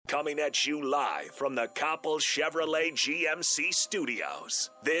Coming at you live from the Coppel Chevrolet GMC studios.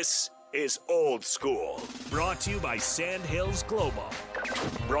 This is Old School, brought to you by Sandhills Global.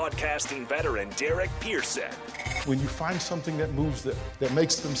 Broadcasting veteran Derek Pearson. When you find something that moves them, that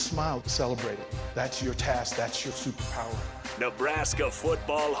makes them smile, celebrate it. That's your task. That's your superpower. Nebraska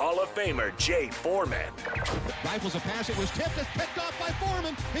Football Hall of Famer Jay Foreman. Rifles a pass. It was tipped. It's picked off by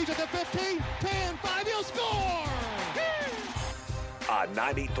Foreman. He's at the 15, 10, 5. He'll score! On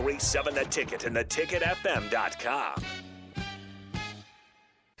 93.7 The Ticket and theticketfm.com.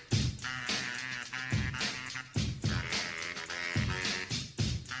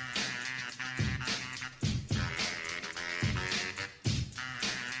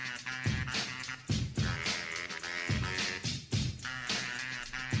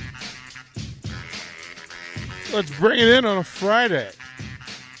 Let's bring it in on a Friday.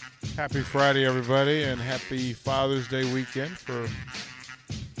 Happy Friday, everybody, and happy Father's Day weekend for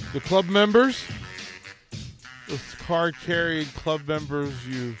the club members. Those card-carrying club members,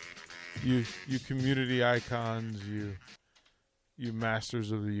 you community icons, you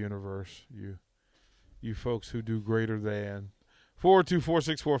masters of the universe, you folks who do greater than.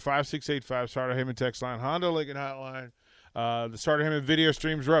 424-645-6685, Starter Heyman text line, Honda Lincoln hotline. The Starter Heyman video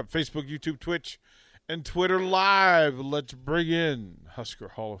streams are up, Facebook, YouTube, Twitch, and Twitter Live. Let's bring in Husker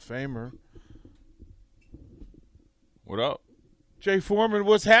Hall of Famer. What up? Jay Foreman,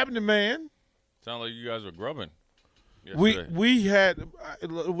 what's happening, man? Sound like you guys were grubbing. We had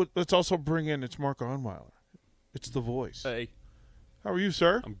let's also bring in, it's Mark Onweiler. It's the voice. Hey. How are you,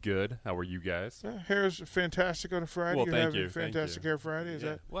 sir? I'm good. How are you guys? Hair's fantastic on a Friday. Well, You're thank having you. Fantastic hair Friday. Is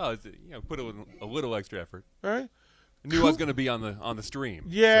that well? It's, put a little extra effort. all right? I knew I was going to be on the stream.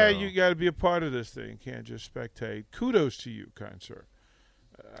 Yeah, so. you got to be a part of this thing. Can't just spectate. Kudos to you, kind sir.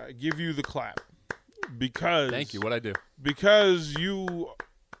 I give you the clap because Thank you. What'd I do? Because you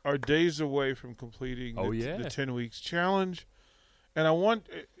are days away from completing the 10 weeks challenge, and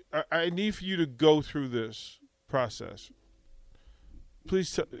I need for you to go through this process.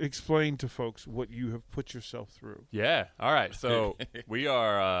 Please explain to folks what you have put yourself through. Yeah. All right. So we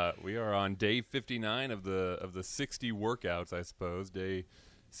are on day 59 of the 60 workouts, I suppose. Day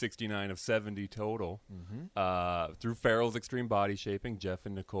 69 of 70 total. Mm-hmm. Through Farrell's Extreme Body Shaping, Jeff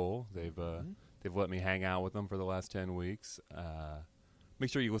and Nicole, they've let me hang out with them for the last 10 weeks.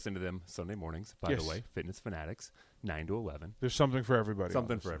 Make sure you listen to them Sunday mornings. By the way, Fitness Fanatics, 9 to 11. There's something for everybody.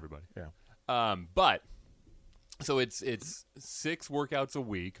 Something for everybody. Yeah. But. So it's 6 workouts a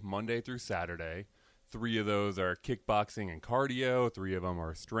week, Monday through Saturday. 3 of those are kickboxing and cardio. 3 of them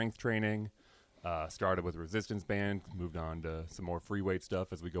are strength training. Started with resistance band, moved on to some more free weight stuff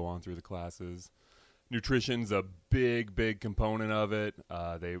as we go on through the classes. Nutrition's a big component of it.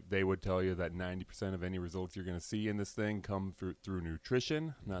 They would tell you that 90% of any results you're going to see in this thing come through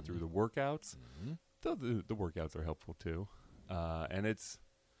nutrition, not through the workouts. Mm-hmm. Though the workouts are helpful too. And it's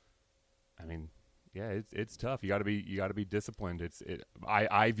tough. You got to be disciplined.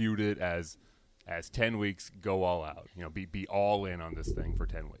 I viewed it as 10 weeks, go all out. Be all in on this thing for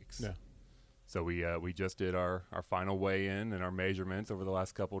 10 weeks. Yeah. So we just did our final weigh in and our measurements over the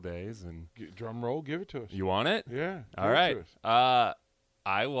last couple of days. And drum roll, give it to us. You want it? Yeah. All right.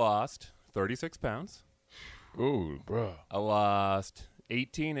 I lost 36 pounds. Ooh, bro. I lost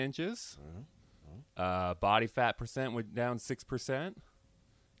 18 inches. Body fat percent went down 6%.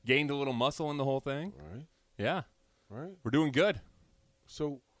 Gained a little muscle in the whole thing. Right. Yeah. Right. We're doing good.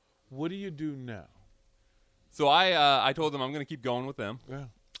 So what do you do now? So I told them I'm going to keep going with them. Yeah.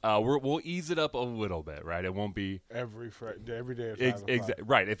 We'll ease it up a little bit, right? It won't be every day at 5 o'clock.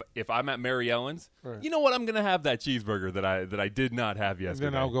 Right. If I'm at Mary Ellen's, right. You know what? I'm going to have that cheeseburger that I did not have yesterday.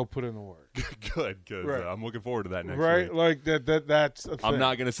 And then I'll go put in the work. Good, because right. I'm looking forward to that next week. Like that's a thing. I'm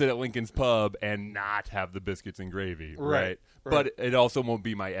not going to sit at Lincoln's Pub and not have the biscuits and gravy, right? Right. But it also won't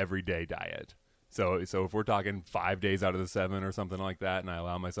be my everyday diet. So if we're talking 5 days out of the 7 or something like that, and I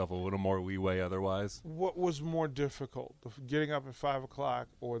allow myself a little more leeway otherwise. What was more difficult, getting up at 5 o'clock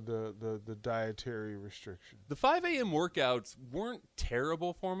or the dietary restriction? The 5 a.m. workouts weren't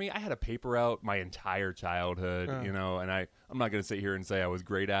terrible for me. I had a paper out my entire childhood, and I'm not going to sit here and say I was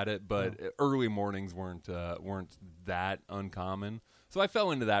great at it, but early mornings weren't that uncommon. So I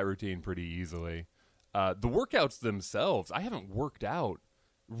fell into that routine pretty easily. The workouts themselves, I haven't worked out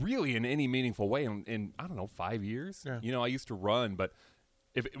really in any meaningful way in I don't know, 5 years. Yeah. I used to run, but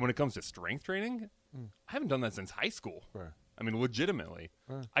when it comes to strength training, I haven't done that since high school. Right. I mean, legitimately.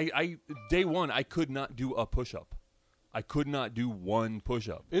 Right. I day one I could not do a push-up. I could not do one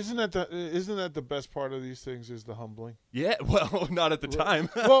push-up. Isn't that the best part of these things is the humbling? Yeah, well, not at the time.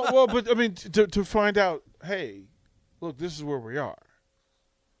 well, but I mean to find out, hey, look, this is where we are.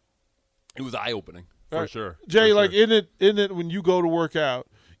 It was eye-opening, for sure. Jay, for like, sure. isn't it when you go to work out,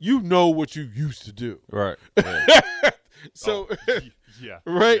 you know what you used to do. Right. Yeah. So, Yeah.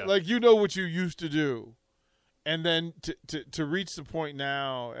 right? Yeah. Like, you know what you used to do. And then to reach the point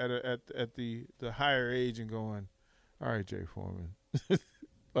now at the higher age and going, all right, Jay Foreman,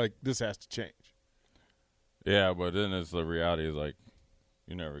 like, this has to change. Yeah, but then it's the reality is like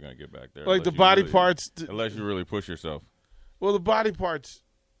you're never gonna get back there. Like unless the you body really- parts. unless you really push yourself. Well, the body parts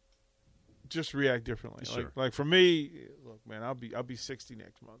just react differently. Sure. Like for me, look, man, I'll be 60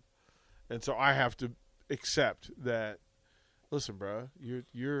 next month, and so I have to accept that. Listen, bro,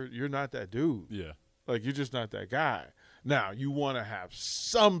 you're not that dude. Yeah. Like, you're just not that guy. Now, you want to have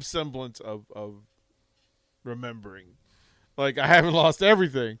some semblance of remembering. Like, I haven't lost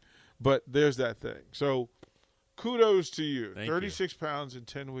everything, but there's that thing. So, kudos to you. Thank you. 36 pounds in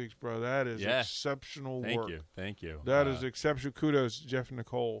 10 weeks, bro. That is exceptional Thank work. you. Thank you. That is exceptional. Kudos to Jeff and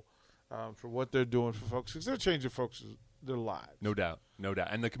Nicole for what they're doing for folks, because they're changing folks' their lives. No doubt. No doubt.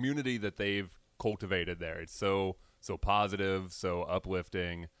 And the community that they've cultivated there, it's so positive, so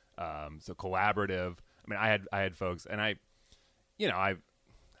uplifting, so collaborative. I mean, I had folks, and I'm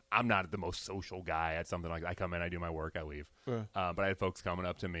not the most social guy at something like that. I come in, I do my work, I leave. Yeah. But I had folks coming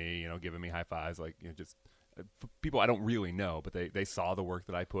up to me, giving me high fives, like, just people I don't really know, but they saw the work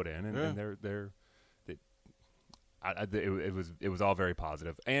that I put in, and it was all very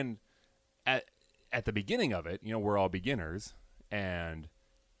positive. And at the beginning of it, we're all beginners, and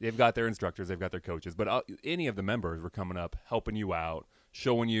they've got their instructors, they've got their coaches, but any of the members were coming up, helping you out,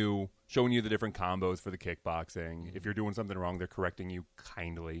 showing you the different combos for the kickboxing. If you're doing something wrong, they're correcting you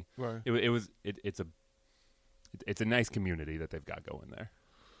kindly. Right. It's a nice community that they've got going there.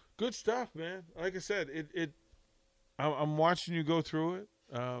 Good stuff, man. Like I said, I'm watching you go through it.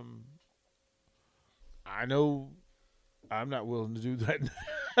 I know I'm not willing to do that.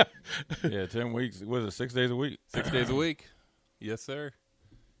 Yeah, 10 weeks. Was it 6 days a week? 6 days a week. Yes, sir.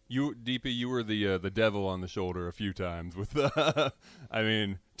 You, DP, you were the devil on the shoulder a few times with, I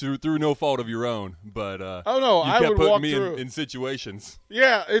mean, through no fault of your own, but Oh, no, you I kept would putting walk me through. in situations.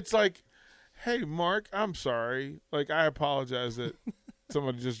 Yeah, it's like, hey, Mark, I'm sorry. Like, I apologize that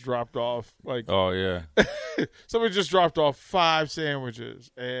somebody just dropped off. Like, Oh, yeah. somebody just dropped off 5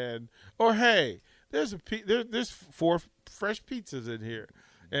 sandwiches, or hey, there's there's 4 fresh pizzas in here,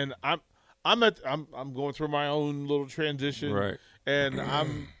 and I'm going through my own little transition, Right. and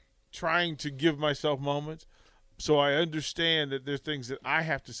I'm trying to give myself moments, so I understand that there's things that I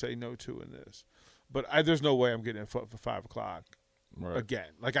have to say no to in this, but there's no way I'm getting it for 5 o'clock Right.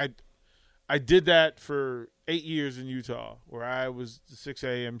 again. Like I did that for 8 years in Utah, where I was the 6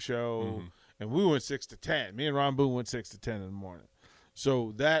 a.m. show, and we went 6 to 10. Me and Ron Boone went 6 to 10 in the morning.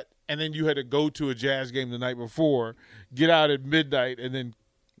 So that, and then you had to go to a Jazz game the night before, get out at midnight, and then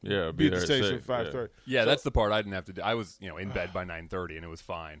Yeah, be at the there station at at 5:30. 6. Yeah, that's the part I didn't have to do. I was, in bed by 9:30, and it was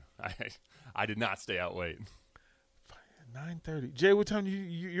fine. I did not stay out late. 9:30. Jay, what time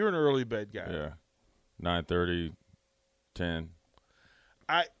you're an early bed guy? Yeah. 9:30, 10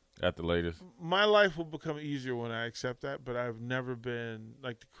 at the latest. My life will become easier when I accept that, but I've never been,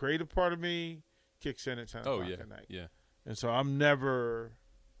 like, the creative part of me kicks in at 10 Oh, o'clock yeah. at night. Yeah. And so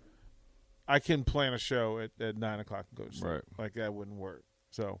I can plan a show at 9 o'clock and go to sleep. Right. Like, that wouldn't work.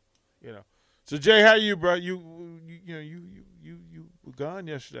 So, So, Jay, how you, bro? You were gone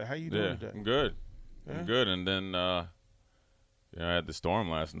yesterday. How you doing Yeah, today? I'm good. Yeah? I'm good. And then, I had the storm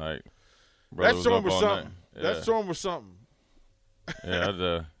last night. That Brother storm up was all something. night. That Yeah. storm was something.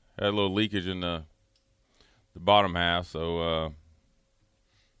 Yeah, I had a little leakage in the bottom half, so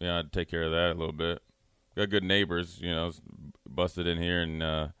I had to take care of that a little bit. Got good neighbors, busted in here,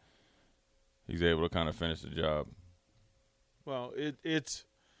 and he's able to kind of finish the job. Well, it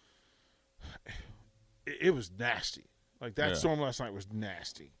was nasty. Like, that Yeah. storm last night was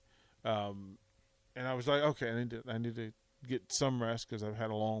nasty. And I was like, okay, I need to get some rest because I've had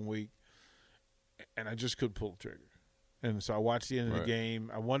a long week, and I just couldn't pull the trigger. And so I watched the end of the Right.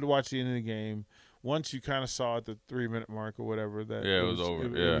 game. I wanted to watch the end of the game. Once you kind of saw at the 3-minute mark or whatever that Yeah, it was over.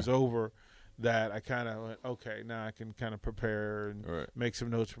 It was over. That I kind of went, okay, now I can kind of prepare and Right. make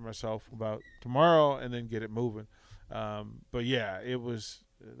some notes for myself about tomorrow and then get it moving. But yeah, it was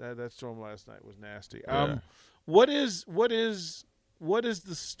that storm last night was nasty. Yeah. What is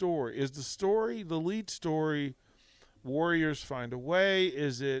the story? Is the lead story Warriors find a way?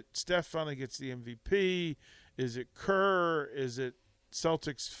 Is it Steph finally gets the MVP? Is it Kerr? Is it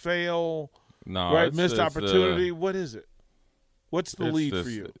Celtics fail? No, Right, it's missed opportunity. What is it? What's the it's lead this-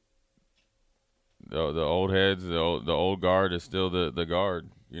 for you? The old heads, the old guard is still the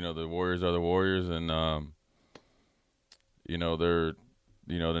guard. The Warriors are the Warriors, and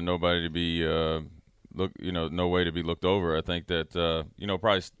there's nobody to be no way to be looked over. I think that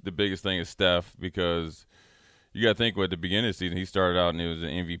probably the biggest thing is Steph, because you got to think at the beginning of the season he started out and it was an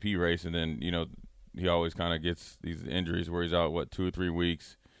MVP race, and then he always kind of gets these injuries where he's out 2 or 3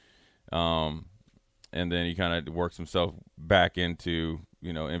 weeks, and then he kind of works himself back into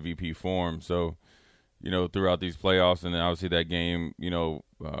MVP form. So throughout these playoffs, and then obviously that game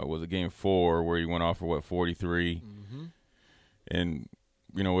was a game 4 where he went off for 43, and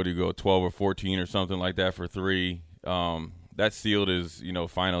what did he go 12 or 14 or something like that for 3. That sealed his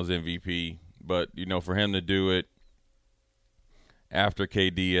finals MVP. But for him to do it after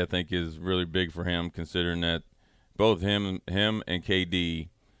KD, I think is really big for him, considering that both him and KD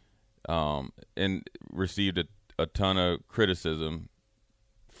and received a ton of criticism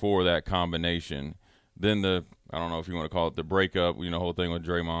for that combination. Then I don't know if you want to call it the breakup, whole thing with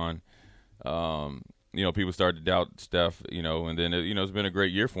Draymond. People started to doubt Steph, and then it's been a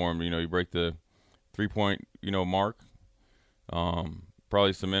great year for him. You break the 3-point mark,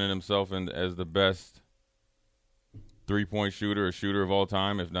 probably cemented himself as the best 3-point shooter of all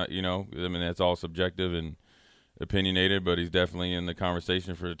time. If not, that's all subjective and opinionated, but he's definitely in the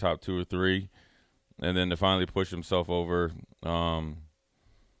conversation for the top 2 or 3. And then to finally push himself over,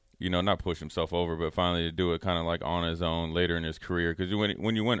 not push himself over, but finally to do it kind of like on his own later in his career. Because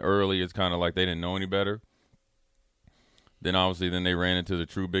when you went early, it's kind of like they didn't know any better. Then obviously they ran into the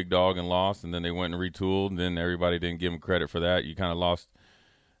true big dog and lost, and then they went and retooled, and then everybody didn't give him credit for that. You kind of lost.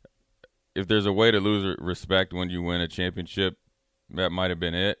 If there's a way to lose respect when you win a championship, that might have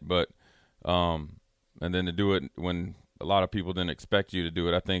been it. But and then to do it when a lot of people didn't expect you to do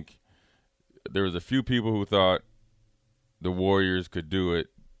it, I think there was a few people who thought the Warriors could do it,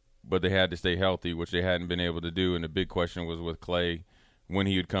 but they had to stay healthy, which they hadn't been able to do. And the big question was with Klay, when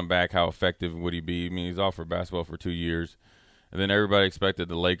he would come back, how effective would he be? I mean, he's off for basketball for 2 years. And then everybody expected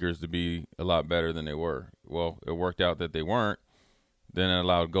the Lakers to be a lot better than they were. Well, it worked out that they weren't. Then it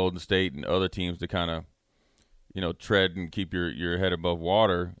allowed Golden State and other teams to kind of, tread and keep your head above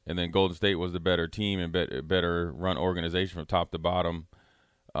water. And then Golden State was the better team and better run organization from top to bottom.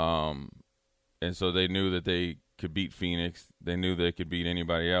 And so they knew that they could beat Phoenix. They knew they could beat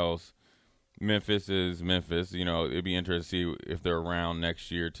anybody else. Memphis is Memphis. It'd be interesting to see if they're around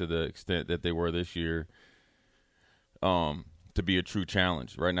next year to the extent that they were this year. To be a true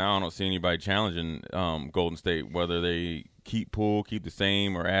challenge. Right now, I don't see anybody challenging Golden State, whether they keep the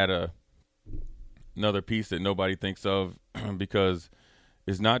same or add another piece that nobody thinks of, because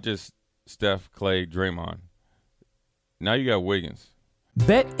it's not just Steph, Klay, Draymond. Now you got Wiggins.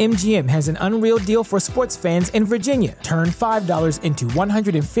 BetMGM has an unreal deal for sports fans in Virginia. Turn $5 into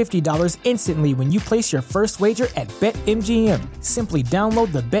 $150 instantly when you place your first wager at BetMGM. Simply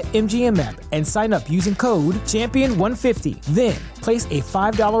download the BetMGM app and sign up using code Champion150. Then, place a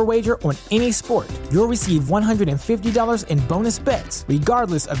 $5 wager on any sport. You'll receive $150 in bonus bets,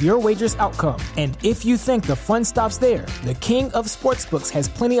 regardless of your wager's outcome. And if you think the fun stops there, the King of Sportsbooks has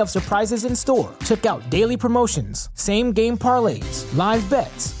plenty of surprises in store. Check out daily promotions, same-game parlays, live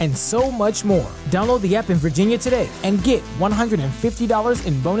bets, and so much more. Download the app in Virginia today and get $150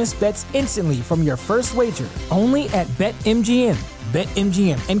 in bonus bets instantly from your first wager. Only at BetMGM.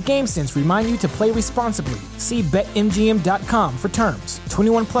 BetMGM and GameSense remind you to play responsibly. See BetMGM.com for terms.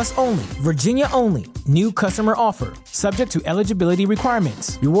 21 plus only. Virginia only. New customer offer. Subject to eligibility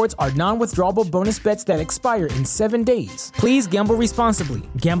requirements. Rewards are non-withdrawable bonus bets that expire in 7 days. Please gamble responsibly.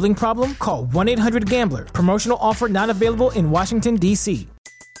 Gambling problem? Call 1-800-GAMBLER. Promotional offer not available in Washington, D.C.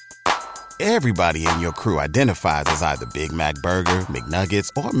 Everybody in your crew identifies as either Big Mac Burger, McNuggets,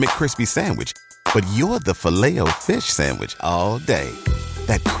 or McCrispy Sandwich. But you're the Filet-O-Fish Sandwich all day.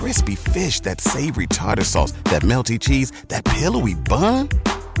 That crispy fish, that savory tartar sauce, that melty cheese, that pillowy bun.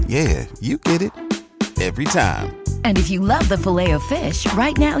 Yeah, you get it. Every time. And if you love the Filet-O-Fish,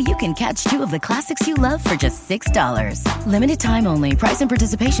 right now you can catch 2 of the classics you love for just $6. Limited time only. Price and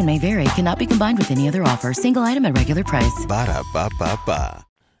participation may vary. Cannot be combined with any other offer. Single item at regular price. Ba-da-ba-ba-ba.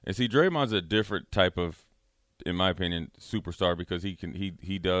 And see, Draymond's a different type of, in my opinion, superstar, because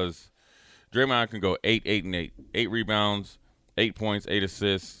he does. Draymond can go 8, 8, and 8. 8 rebounds, 8 points, 8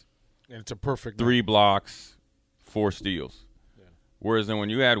 assists. And it's a perfect 3 blocks, 4 steals. Yeah. Whereas then when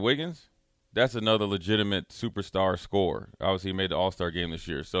you add Wiggins, that's another legitimate superstar scorer. Obviously, he made the All-Star game this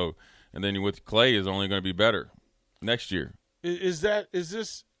year. So, and then with Klay is only going to be better next year. Is it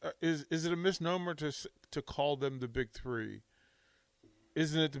a misnomer to call them the Big Three?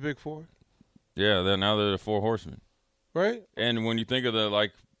 Isn't it the Big Four? Yeah, now they're the 4 horsemen. Right. And when you think of the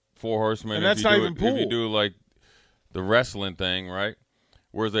 4 horsemen, and that's not even Poole. If you do like the wrestling thing, right?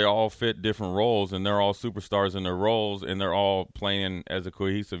 whereas they all fit different roles, and they're all superstars in their roles, and they're all playing as a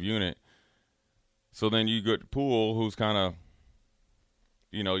cohesive unit. So then you get Poole, who's kind of,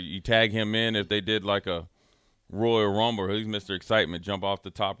 you tag him in if they did like a Royal Rumble. He's Mr. Excitement, jump off the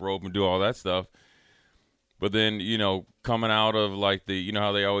top rope and do all that stuff. But then, coming out of like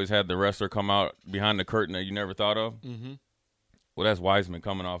how they always had the wrestler come out behind the curtain that you never thought of? Mm-hmm. Well, that's Wiseman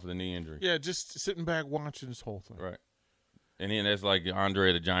coming off of the knee injury. Yeah, just sitting back watching this whole thing. Right. And then that's like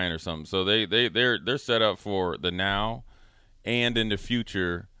Andre the Giant or something. So they're set up for the now and in the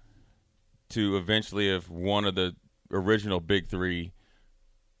future to eventually, if one of the original big three,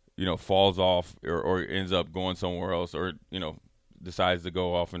 falls off or ends up going somewhere else or, decides to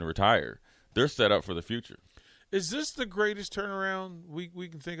go off and retire, they're set up for the future. Is this the greatest turnaround we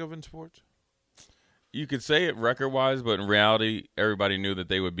can think of in sports? You could say it record-wise, but in reality, everybody knew that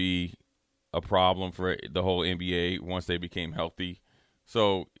they would be a problem for the whole NBA once they became healthy.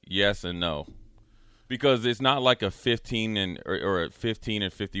 So, yes and no. Because it's not like a 15 or a 15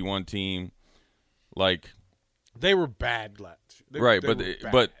 and 51 team like they were bad last. Right,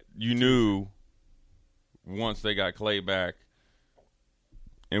 but you knew once they got Clay back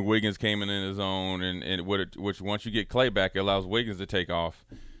and Wiggins came in his own and which once you get Clay back, it allows Wiggins to take off.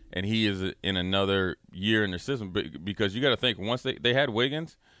 And he is in another year in their system because you got to think once they had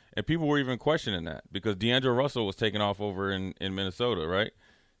Wiggins, and people were even questioning that because D'Angelo Russell was taking off over in Minnesota, right?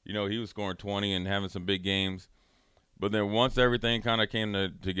 He was scoring 20 and having some big games. But then once everything kind of came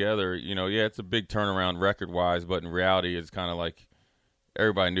together, it's a big turnaround record-wise, but in reality it's kind of like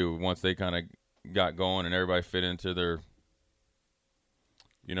everybody knew once they kind of got going and everybody fit into their,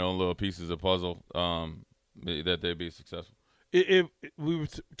 little pieces of puzzle that they'd be successful. We were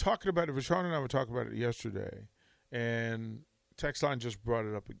talking about it. Rashawn and I were talking about it yesterday, and text line just brought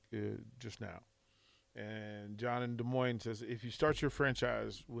it up just now. And John in Des Moines says, if you start your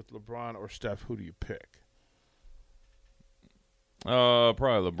franchise with LeBron or Steph, who do you pick?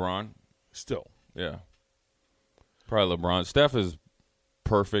 Probably LeBron. Still. Yeah. Probably LeBron. Steph is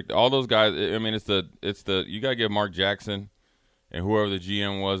perfect. All those guys, I mean, it's the you got to give Mark Jackson and whoever the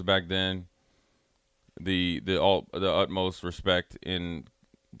GM was back then the utmost respect, and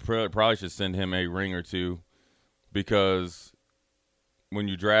probably should send him a ring or two, because when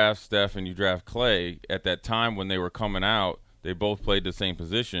you draft Steph and you draft Clay, at that time when they were coming out, they both played the same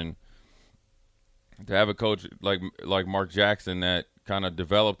position. To have a coach like Mark Jackson that kind of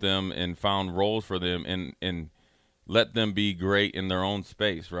developed them and found roles for them and let them be great in their own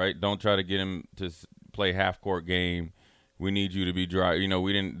space, right? Don't try to get him to play half-court game. We need you to be dry. They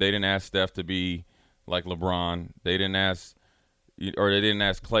didn't ask Steph to be like LeBron. They didn't ask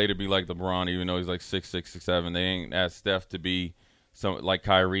Clay to be like LeBron, even though he's like 6'6", 6'7". They ain't asked Steph to be like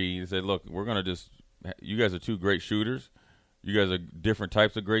Kyrie. They said, look, we're going to you guys are two great shooters. You guys are different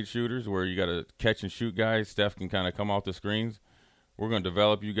types of great shooters where you got to catch and shoot guys. Steph can kind of come off the screens. We're going to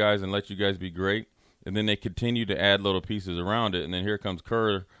develop you guys and let you guys be great. And then they continue to add little pieces around it. And then here comes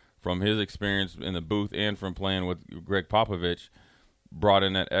Kerr from his experience in the booth and from playing with Greg Popovich, brought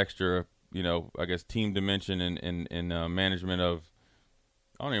in that extra, I guess team dimension and management of,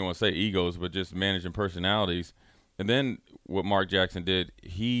 I don't even want to say egos, but just managing personalities. And then what Mark Jackson did,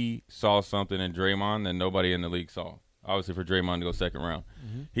 he saw something in Draymond that nobody in the league saw. Obviously for Draymond to go second round.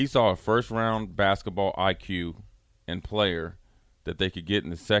 Mm-hmm. He saw a first-round basketball IQ and player that they could get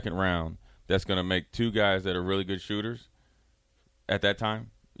in the second round that's going to make two guys that are really good shooters at that time,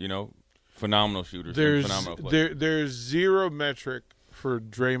 phenomenal shooters. Phenomenal players. There's zero metric for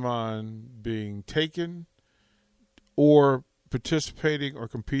Draymond being taken or participating or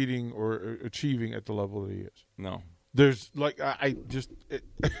competing or achieving at the level that he is. No. There's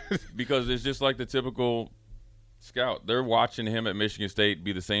because it's just like the typical scout. They're watching him at Michigan State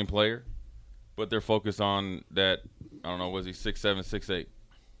be the same player, but they're focused on that, I don't know, was he 6'7", 6'8"?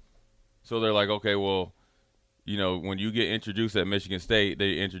 So they're like, okay, well, when you get introduced at Michigan State,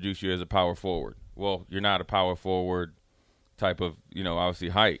 they introduce you as a power forward. Well, you're not a power forward type of, obviously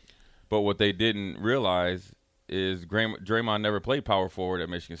height. But what they didn't realize is Draymond never played power forward at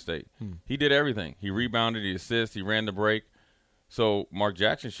Michigan State. He did everything. He rebounded, he assisted, he ran the break. So Mark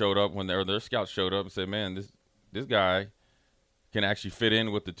Jackson showed up when their scouts showed up and said, man, this guy can actually fit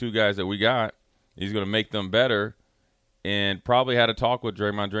in with the two guys that we got. He's going to make them better, and probably had a talk with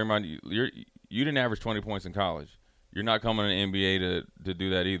Draymond. Draymond, you didn't average 20 points in college. You're not coming to the NBA to do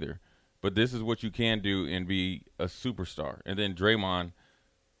that either. But this is what you can do and be a superstar. And then Draymond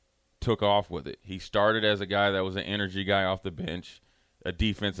took off with it. He started as a guy that was an energy guy off the bench, a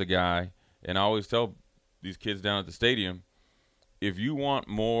defensive guy. And I always tell these kids down at the stadium, if you want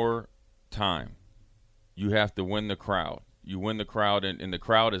more time, you have to win the crowd. You win the crowd, and the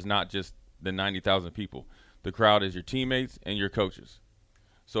crowd is not just the 90,000 people. The crowd is your teammates and your coaches.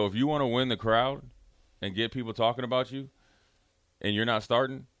 So if you want to win the crowd and get people talking about you and you're not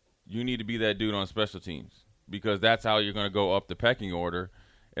starting, you need to be that dude on special teams, because that's how you're going to go up the pecking order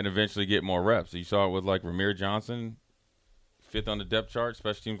and eventually get more reps. You saw it with, like, Ramir Johnson, 5th on the depth chart,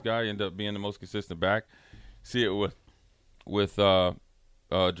 special teams guy, ended up being the most consistent back. See it with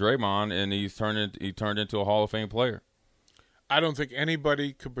Draymond, and he turned into a Hall of Fame player. I don't think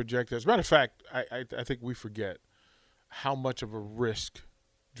anybody could project that. As a matter of fact, I think we forget how much of a risk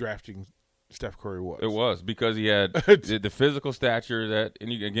drafting Steph Curry was. It was, because he had the physical stature that,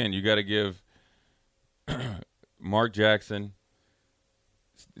 and you got to give Mark Jackson,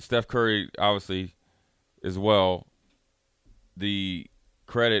 Steph Curry, obviously, as well, the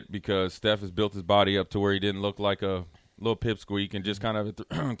credit, because Steph has built his body up to where he didn't look like a little pipsqueak and just kind of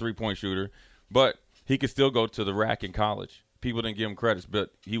a three-point shooter. But he could still go to the rack in college. People didn't give him credits,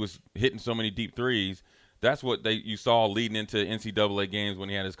 but he was hitting so many deep threes. That's what you saw leading into NCAA games when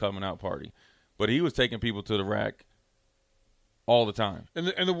he had his coming out party. But he was taking people to the rack all the time. And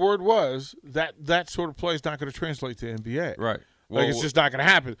the word was that sort of play is not going to translate to NBA. Right. Well, it's just not going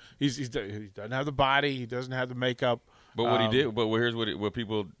to happen. He doesn't have the body. He doesn't have the makeup. But what he did. But here's what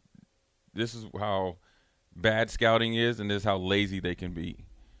people. This is how bad scouting is, and this is how lazy they can be.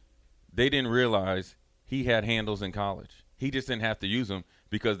 They didn't realize he had handles in college. He just didn't have to use them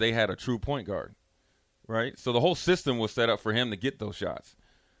because they had a true point guard, right? So the whole system was set up for him to get those shots.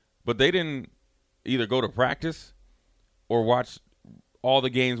 But they didn't either go to practice or watch all the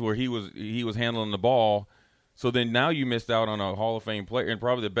games where he was handling the ball. So then now you missed out on a Hall of Fame player and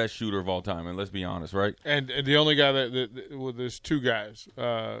probably the best shooter of all time, and let's be honest, right? And the only guy well, there's two guys,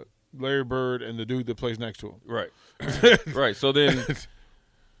 Larry Bird and the dude that plays next to him. Right. Right. So then –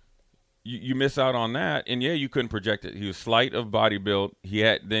 You miss out on that, and you couldn't project it. He was slight of body build. He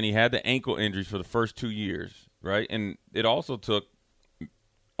had the ankle injuries for the first 2 years, right? And it also took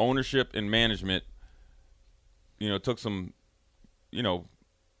ownership and management. Took some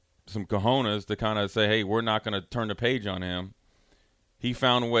cojones to kind of say, hey, we're not going to turn the page on him. He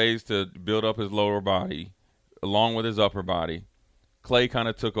found ways to build up his lower body along with his upper body. Clay kind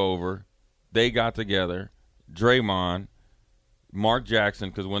of took over. They got together. Draymond. Mark Jackson,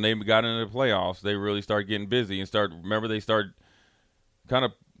 because when they got into the playoffs, they really started getting busy and they started kind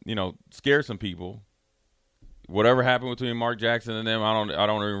of, scare some people. Whatever happened between Mark Jackson and them, I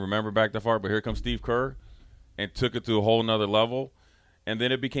don't even remember back that far, but here comes Steve Kerr and took it to a whole nother level. And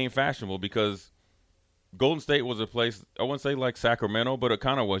then it became fashionable because Golden State was a place, I wouldn't say like Sacramento, but it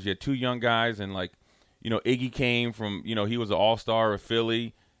kind of was. You had two young guys, and Iggy came from, he was an all-star of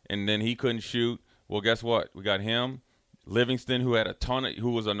Philly, and then he couldn't shoot. Well, guess what? We got him. Livingston, who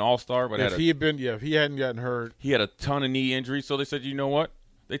was an all-star, but if he hadn't gotten hurt, he had a ton of knee injuries. So they said, you know what?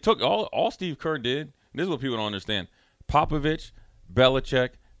 They took all Steve Kerr did. And this is what people don't understand: Popovich,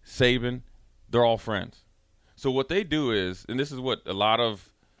 Belichick, Saban, they're all friends. So what they do is, and this is what a lot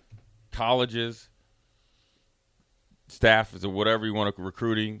of colleges, staff, or whatever you want to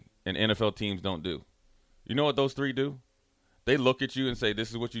recruiting, and NFL teams don't do. You know what those three do? They look at you and say, "This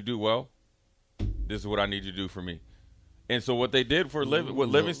is what you do well. This is what I need you to do for me." And so what they did what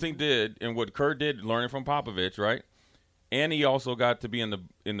Livingston did and what Kerr did, learning from Popovich, right? And he also got to be in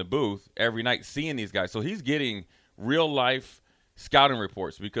the booth every night seeing these guys. So he's getting real-life scouting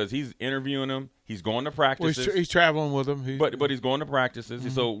reports because he's interviewing them. He's going to practices. Well, he's traveling with them. But he's going to practices. Mm-hmm.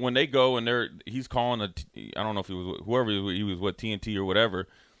 So when they go and he's calling I don't know if he was whoever he was with, TNT or whatever.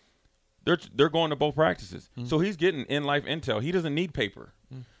 They're going to both practices. Mm-hmm. So he's getting in-life intel. He doesn't need paper.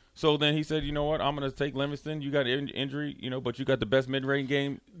 Mm-hmm. So then he said, you know what, I'm going to take Livingston. You got an injury, but you got the best mid-range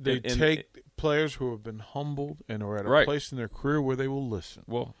game. They take players who have been humbled and are at a place in their career where they will listen.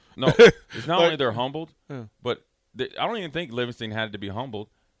 Well, no, it's not only they're humbled, but I don't even think Livingston had to be humbled.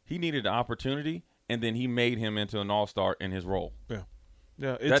 He needed an opportunity, and then he made him into an all-star in his role. Yeah.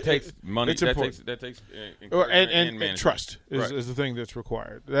 Yeah, that takes money. That takes and trust is the thing that's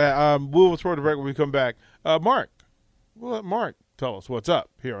required. We'll throw the break when we come back. Mark, we'll let Mark tell us what's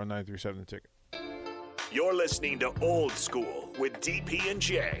up here on 937 The Ticket. You're listening to Old School with DP and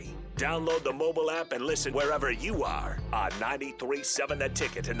J. Download the mobile app and listen wherever you are on 93.7 The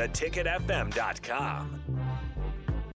Ticket and theticketfm.com.